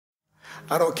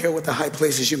I don't care what the high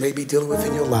places you may be dealing with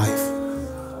in your life.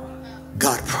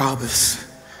 God promised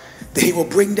that he will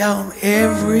bring down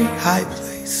every high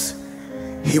place.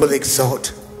 He will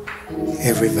exalt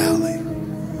every valley.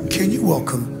 Can you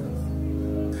welcome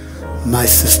my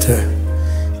sister,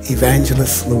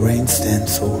 Evangelist Lorraine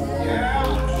Stansel?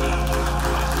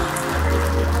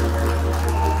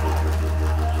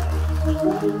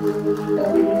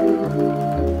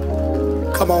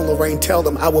 Come on, Lorraine, tell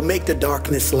them, I will make the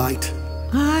darkness light.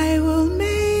 I will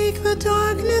make the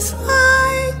darkness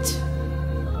light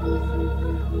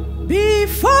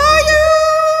before you.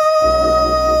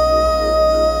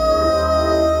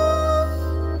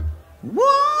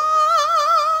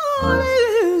 What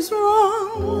is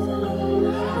wrong,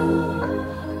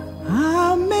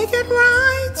 I'll make it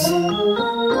right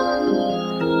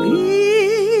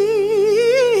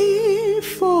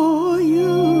before you.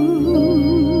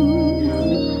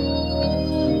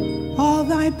 All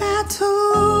thy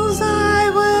battles I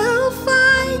will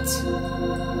fight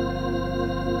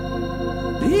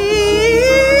before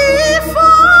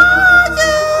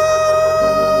you.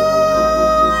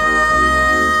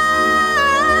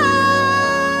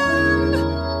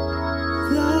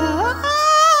 The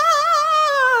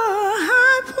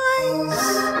high place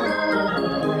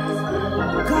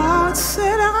God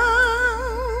said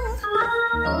I'll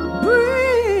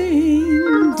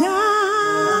bring down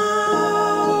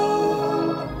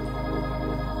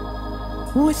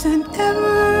with an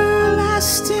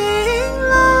everlasting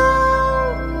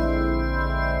love.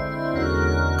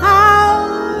 I'll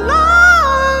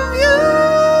love you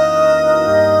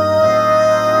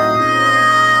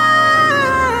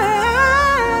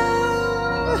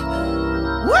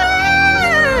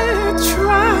with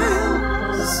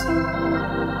trials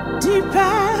deep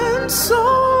and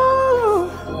sore.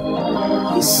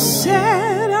 He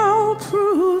said I'll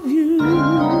prove you.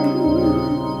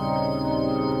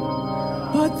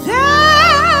 But there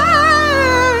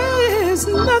is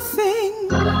nothing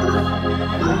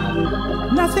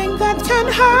that can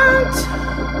hurt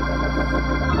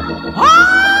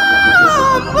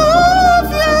or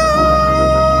move you.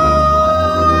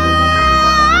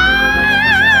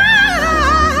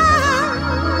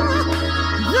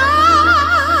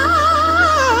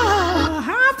 The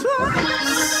high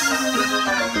place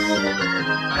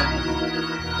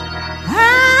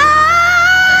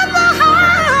and the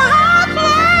high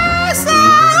place.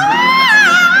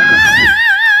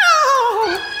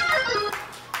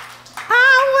 I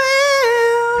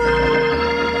will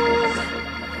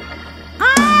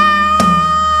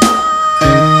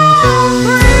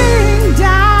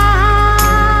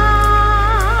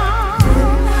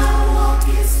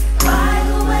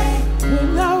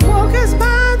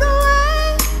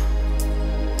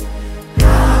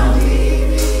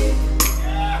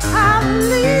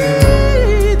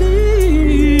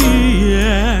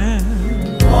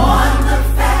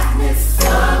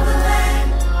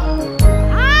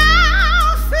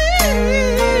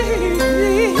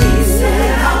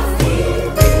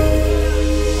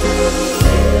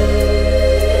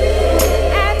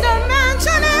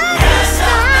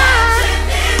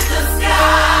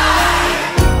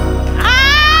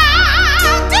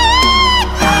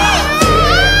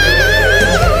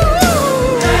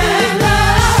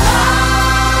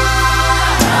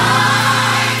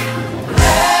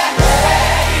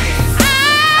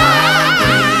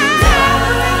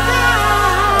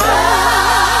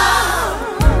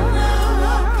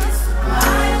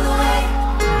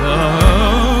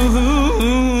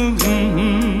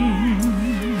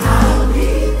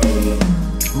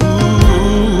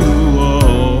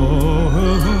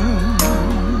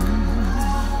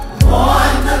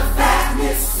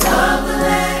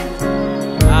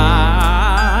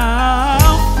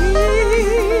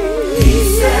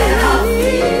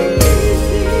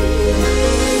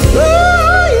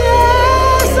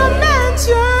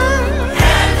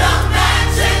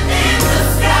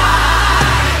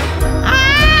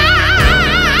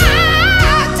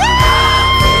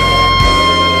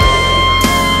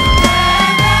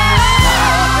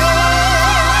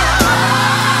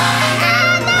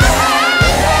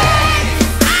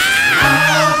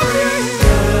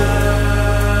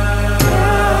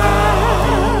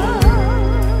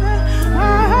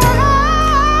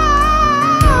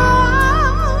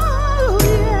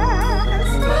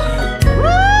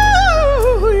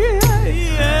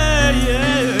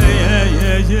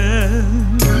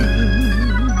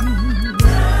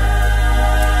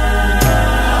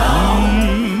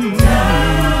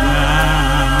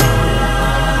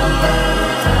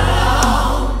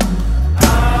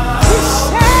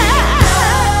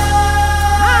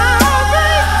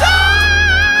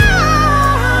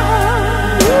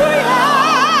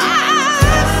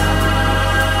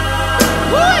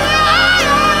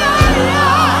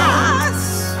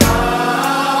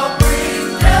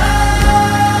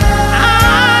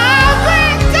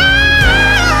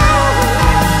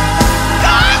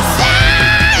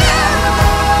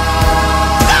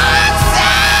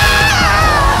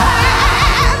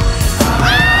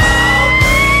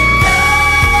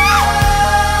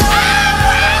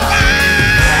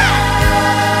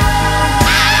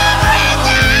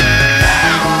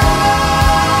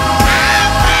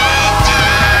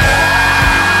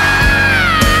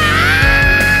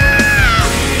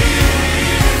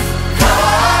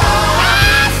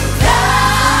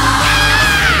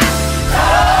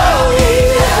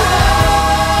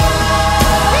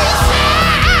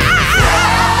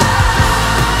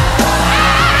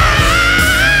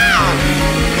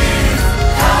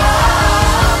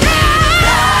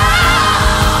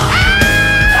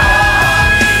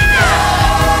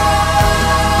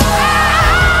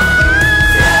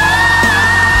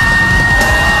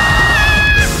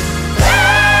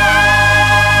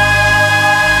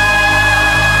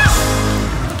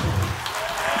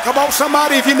on,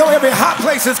 somebody, if you know every hot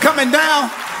place is coming down,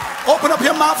 open up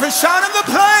your mouth and shout in the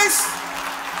place.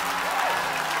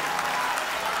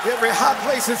 Every hot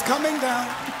place is coming down.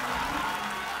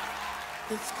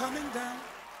 It's coming down.